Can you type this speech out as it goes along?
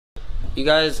You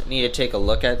guys need to take a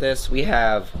look at this. We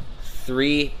have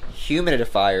 3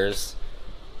 humidifiers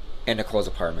in Nicole's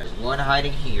apartment. One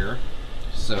hiding here,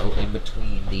 so in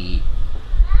between the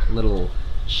little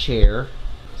chair,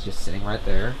 it's just sitting right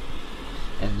there.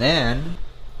 And then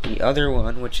the other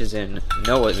one, which is in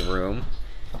Noah's room,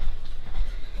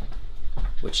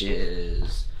 which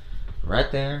is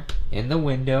right there in the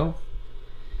window.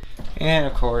 And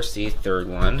of course the third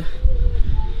one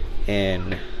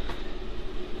in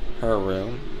her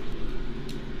room.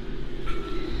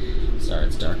 Sorry,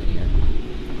 it's dark in here.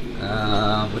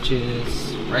 Which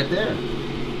is right there.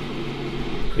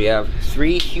 We have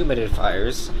 3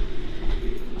 humidifiers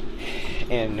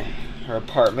in her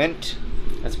apartment.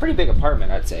 It's a pretty big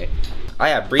apartment, I'd say. I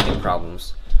have breathing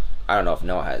problems. I don't know if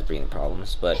Noah has breathing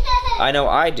problems, but I know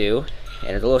I do.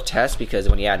 And it's a little test because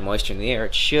when you add moisture in the air,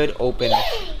 it should open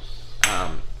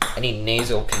any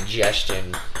nasal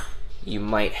congestion you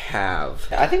might have.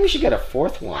 I think we should get a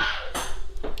 4th one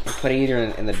and put it either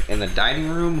in the dining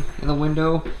room in the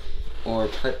window, or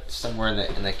put somewhere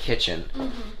in the kitchen.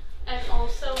 And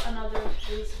also another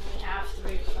reason we have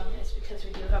 3 of them is because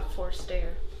we do have forced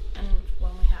air, and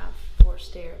when we have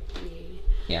forced air,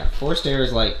 forced air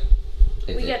is like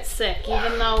we get sick,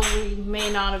 even though we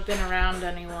may not have been around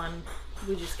anyone.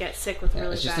 We just get sick with really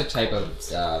bad. It's just a type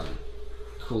of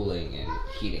cooling and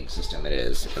heating system it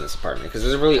is in this apartment, because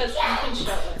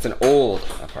it's an old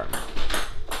apartment.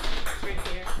 Right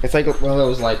here. It's like one of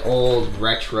those like old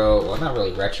retro, well, not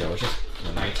really retro, it's just the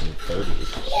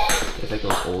 1930s. It's like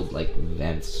those old like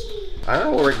vents. I don't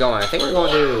know where we're going. I think we're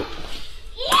going to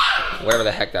wherever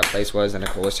the heck that place was that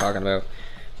Nicole was talking about.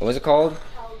 What was it called?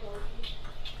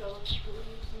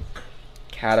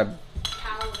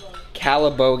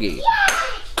 Calabogie.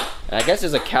 And I guess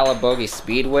there's a Calabogie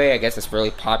Speedway. I guess it's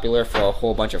really popular for a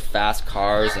whole bunch of fast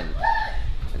cars and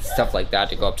stuff like that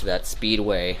to go up to that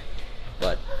speedway.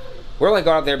 But we're only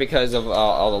going up there because of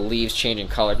all the leaves changing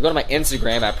color. If you go to my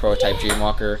Instagram at Prototype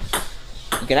Dreamwalker,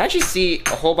 you can actually see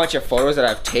a whole bunch of photos that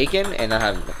I've taken and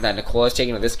that Nicole has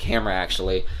taken with this camera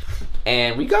actually.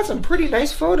 And we got some pretty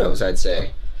nice photos, I'd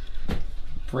say.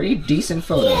 Pretty decent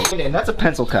photos. And that's a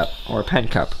pencil cup or a pen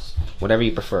cup, whatever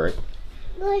you prefer it.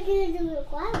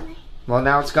 Well,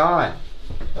 now it's gone.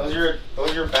 Those are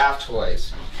your bath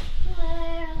toys.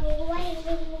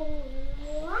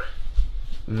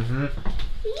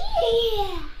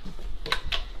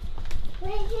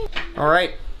 All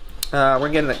right, we're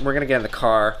gonna get in the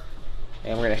car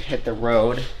and we're gonna hit the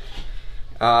road.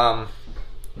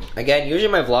 Again,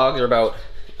 usually my vlogs are about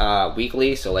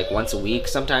weekly, so like once a week.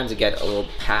 Sometimes I get a little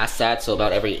past that, so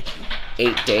about every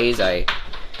 8 days I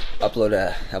upload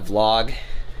a vlog.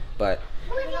 But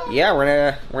yeah,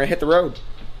 we're gonna hit the road.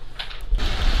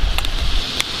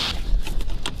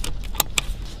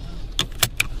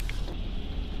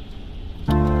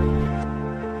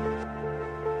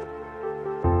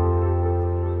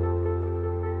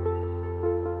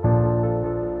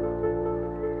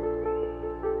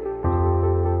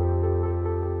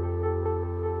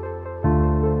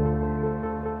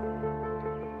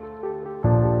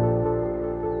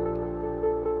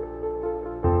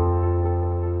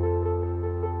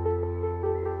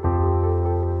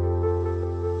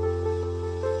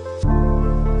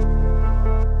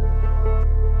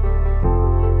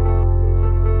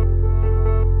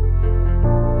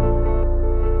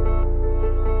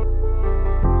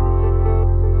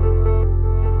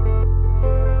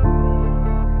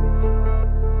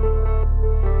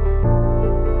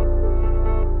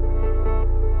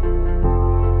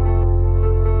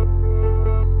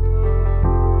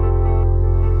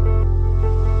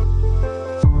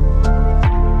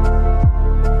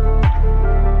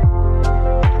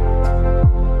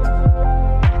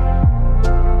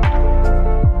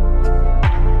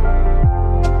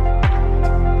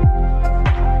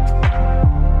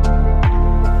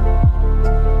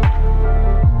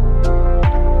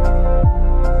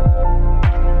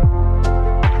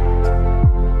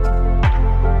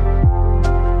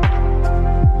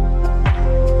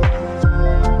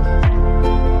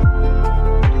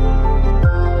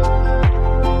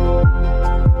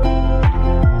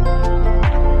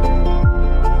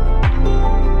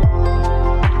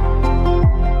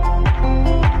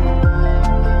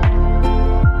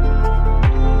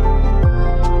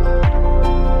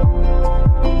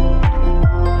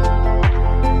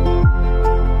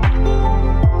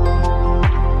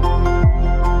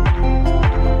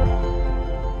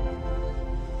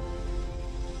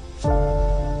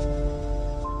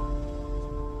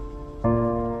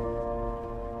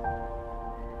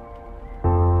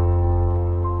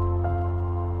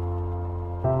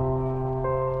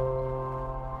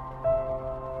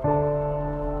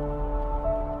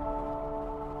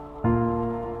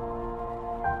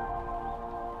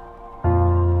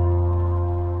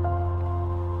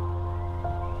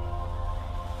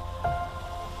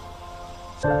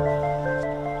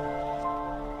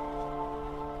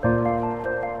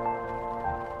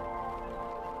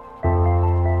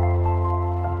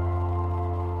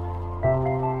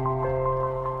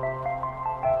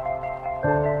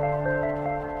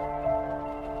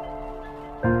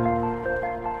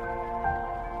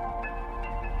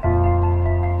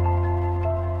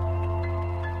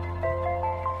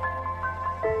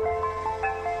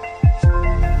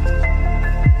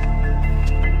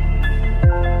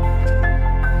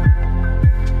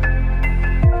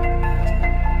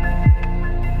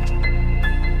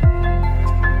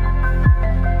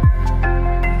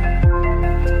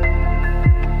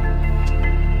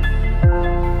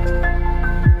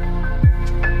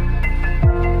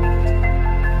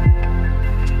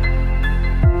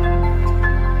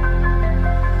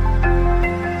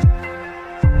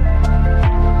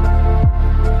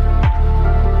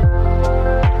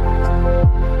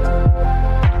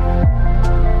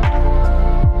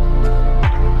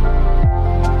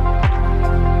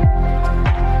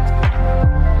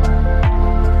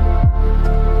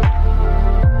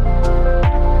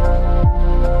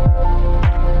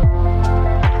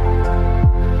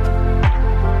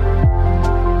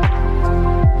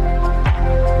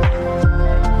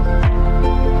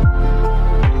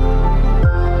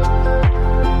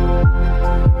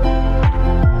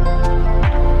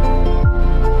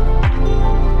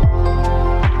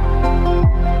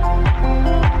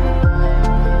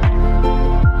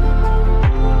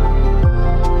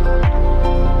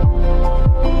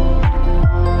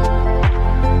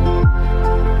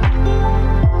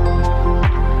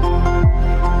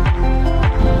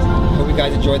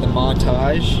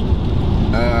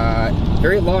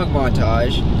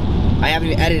 I haven't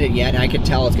even edited it yet, and I can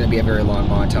tell it's going to be a very long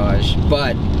montage,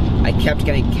 but I kept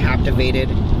getting captivated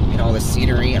in all the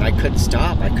scenery, and I couldn't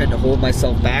stop. I couldn't hold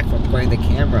myself back from pointing the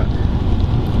camera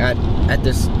at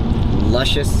this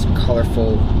luscious,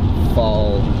 colorful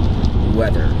fall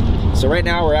weather. So right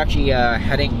now we're actually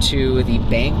heading to the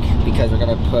bank because we're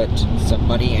going to put some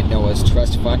money in Noah's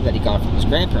trust fund that he got from his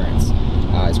grandparents.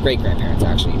 His great-grandparents,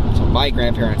 actually. So my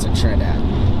grandparents in Trinidad.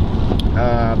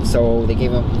 So they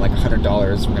gave him like $100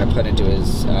 we're going to put into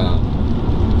his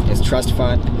trust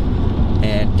fund.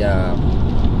 And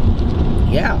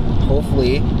yeah,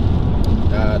 hopefully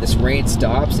this rain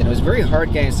stops. And it was very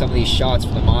hard getting some of these shots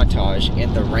from the montage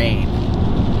in the rain.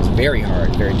 It was very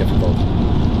hard, very difficult.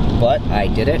 But I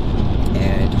did it,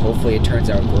 and hopefully it turns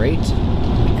out great,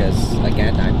 because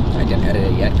again, I didn't edit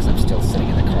it yet because I'm still sitting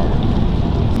in the car.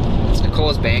 It's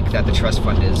Nicole's bank that the trust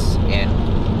fund is in.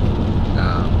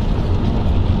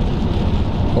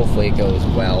 Hopefully it goes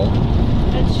well.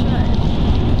 It should.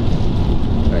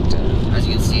 But as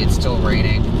you can see, it's still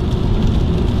raining.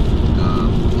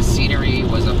 The scenery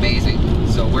was amazing.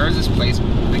 So where is this place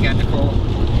again, Nicole?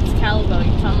 It's Calibo.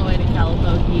 You're on the way to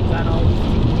Calibo. You got all of the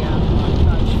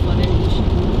montage footage.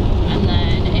 And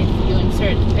then if you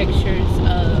insert the pictures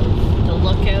of the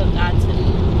lookout, that's in,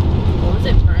 what was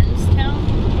it, Burnstown,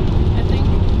 I think?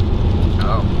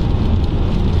 Oh.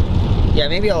 Yeah,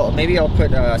 maybe I'll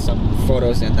put some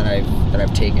photos in that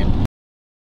I've taken.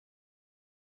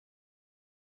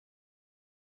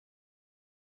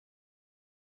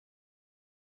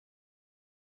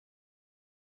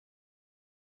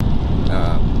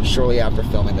 Shortly after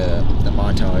filming the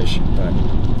montage, but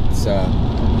it's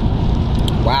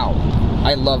wow.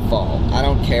 I love fall. I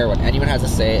don't care what anyone has to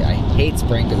say. I hate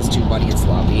spring because it's too muddy and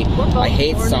sloppy. I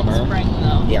hate summer. Spring,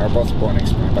 though. Yeah, we're both born in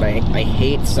spring, but I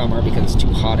hate summer because it's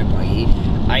too hot and muggy.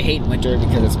 I hate winter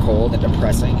because it's cold and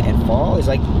depressing, and fall is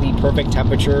like the perfect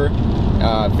temperature,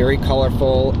 very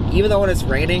colorful. Even though when it's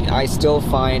raining, I still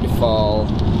find fall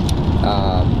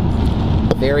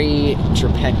very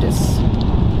tremendous.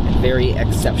 Very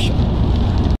exceptional.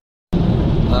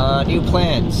 New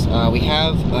plans. We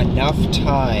have enough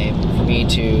time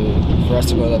for us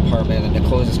to go to the apartment, and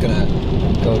Nicole's just gonna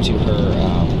go to her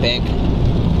bank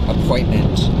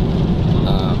appointment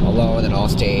alone, and I'll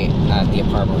stay at the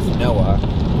apartment with Noah.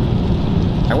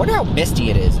 I wonder how misty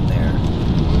it is in there.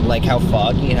 Like how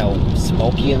foggy and how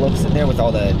smoky it looks in there with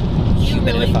all the humidifiers. Do you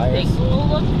really think it will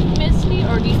look misty,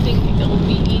 or do you think it will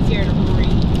be easier to breathe?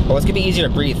 Well, it's gonna be easier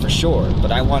to breathe for sure,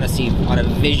 but I want to see on a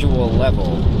visual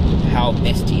level how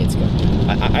misty it's gonna be.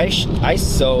 I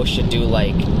should do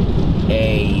like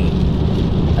a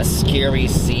scary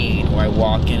scene where I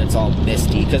walk in, it's all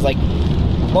misty, because like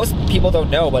most people don't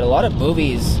know, but a lot of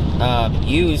movies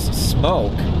use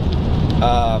smoke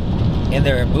in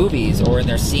their movies or in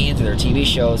their scenes or their TV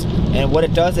shows, and what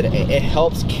it does, it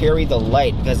helps carry the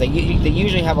light, because they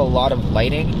usually have a lot of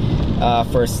lighting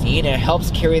for a scene, and it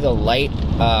helps carry the light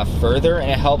further, and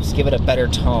it helps give it a better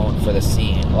tone for the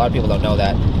scene. A lot of people don't know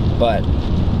that, but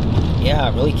yeah,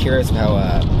 I'm really curious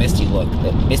how misty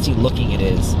looking it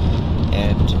is.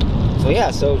 And so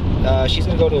yeah, so she's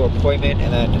gonna go to an appointment,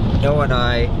 and then Noah and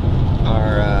I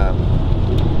are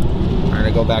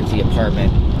gonna go back to the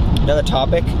apartment. Another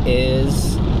topic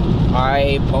is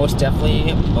I most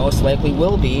likely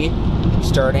will be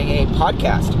starting a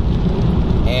podcast,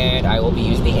 and I will be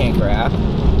using the Anchor app,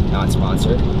 not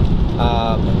sponsored.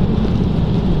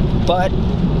 But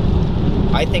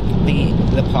I think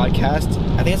the podcast,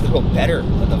 I think it's gonna go better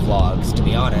than the vlogs, to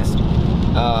be honest,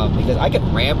 because I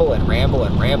can ramble and ramble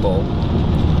and ramble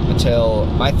until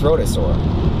my throat is sore.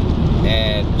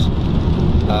 And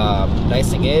nice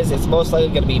thing is, it's most likely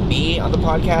going to be me on the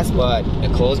podcast, but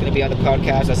Nicole's going to be on the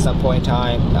podcast at some point in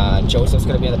time. Joseph's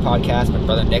going to be on the podcast. My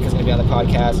brother Nick is going to be on the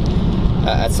podcast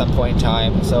at some point in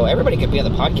time. So everybody can be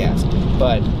on the podcast,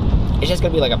 but it's just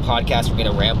going to be like a podcast for me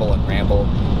to ramble and ramble.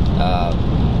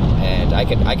 And I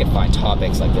can find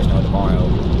topics like there's no tomorrow.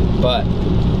 But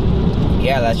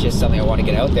yeah, that's just something I want to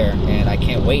get out there, and I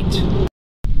can't wait.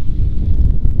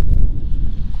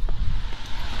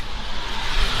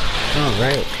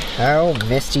 Alright, how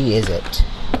misty is it?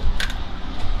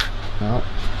 Well,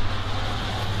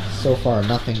 so far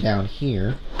nothing down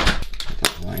here.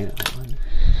 That light on.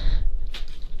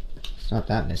 It's not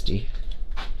that misty.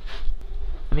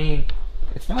 I mean,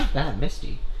 it's not that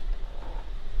misty.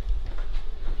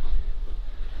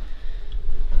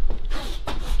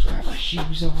 Try my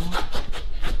shoes on.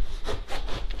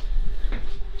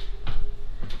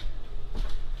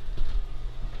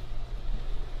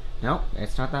 Nope,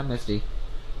 it's not that misty.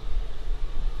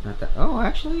 Not that. Oh,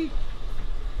 actually,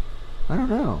 I don't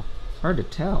know. It's hard to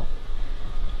tell.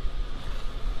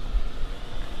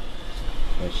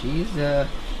 But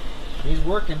she's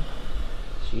working.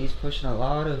 She's pushing a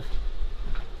lot of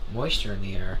moisture in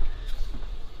the air.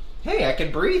 Hey, I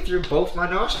can breathe through both my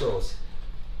nostrils.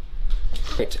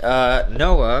 Right,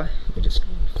 Noah, let me just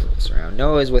flip this around.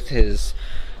 Noah is with his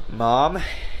mom,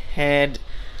 and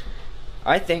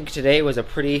I think today was a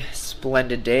pretty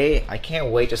splendid day. I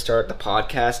can't wait to start the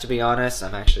podcast, to be honest.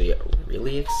 I'm actually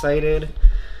really excited.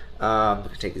 I'm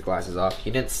gonna take these glasses off.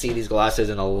 You didn't see these glasses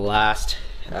in the last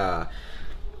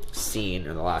scene,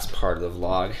 or the last part of the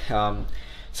vlog.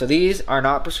 So these are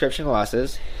not prescription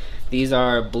glasses. These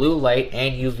are blue light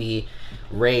and UV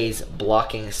rays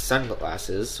blocking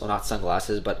sunglasses. Well, not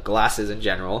sunglasses, but glasses in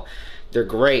general. They're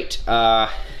great.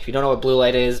 If you don't know what blue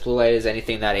light is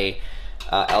anything that a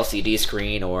LCD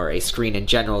screen or a screen in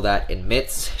general that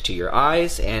emits to your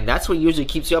eyes, and that's what usually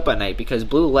keeps you up at night, because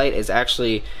blue light is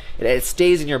actually, it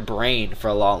stays in your brain for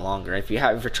a lot longer. If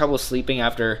you're trouble sleeping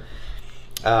after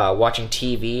watching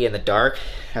TV in the dark,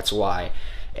 that's why.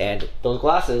 And those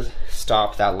glasses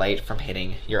stop that light from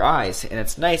hitting your eyes. And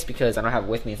it's nice because I don't have it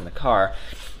with me, it's in the car.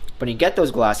 When you get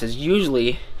those glasses,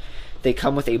 usually they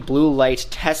come with a blue light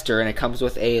tester, and it comes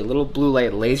with a little blue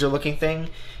light laser looking thing,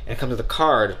 and it comes with a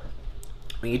card.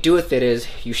 What you do with it is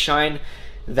you shine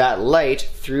that light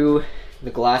through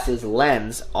the glasses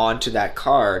lens onto that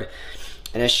card,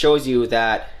 and it shows you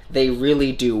that they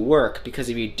really do work. Because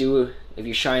if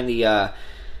you shine the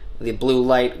blue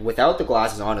light without the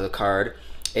glasses onto the card,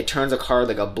 it turns a card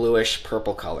like a bluish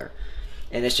purple color,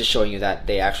 and it's just showing you that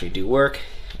they actually do work.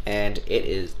 And it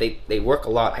is, they work a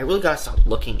lot. I really gotta stop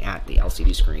looking at the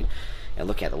LCD screen and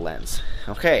looking at the lens.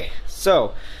 Okay,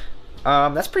 so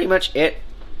that's pretty much it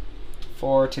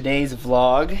for today's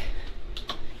vlog.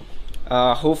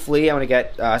 Hopefully I'm gonna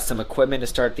get some equipment to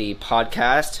start the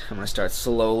podcast. I'm gonna start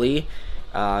slowly,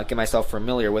 get myself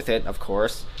familiar with it, of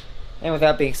course. And with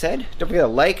that being said, don't forget to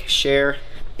like, share,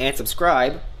 and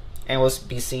subscribe. And we'll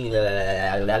be seeing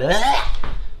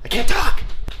I can't talk!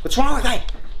 What's wrong with me?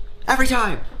 Every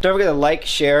time! Don't forget to like,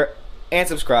 share, and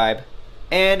subscribe.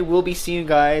 And we'll be seeing you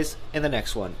guys in the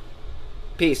next one.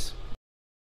 Peace.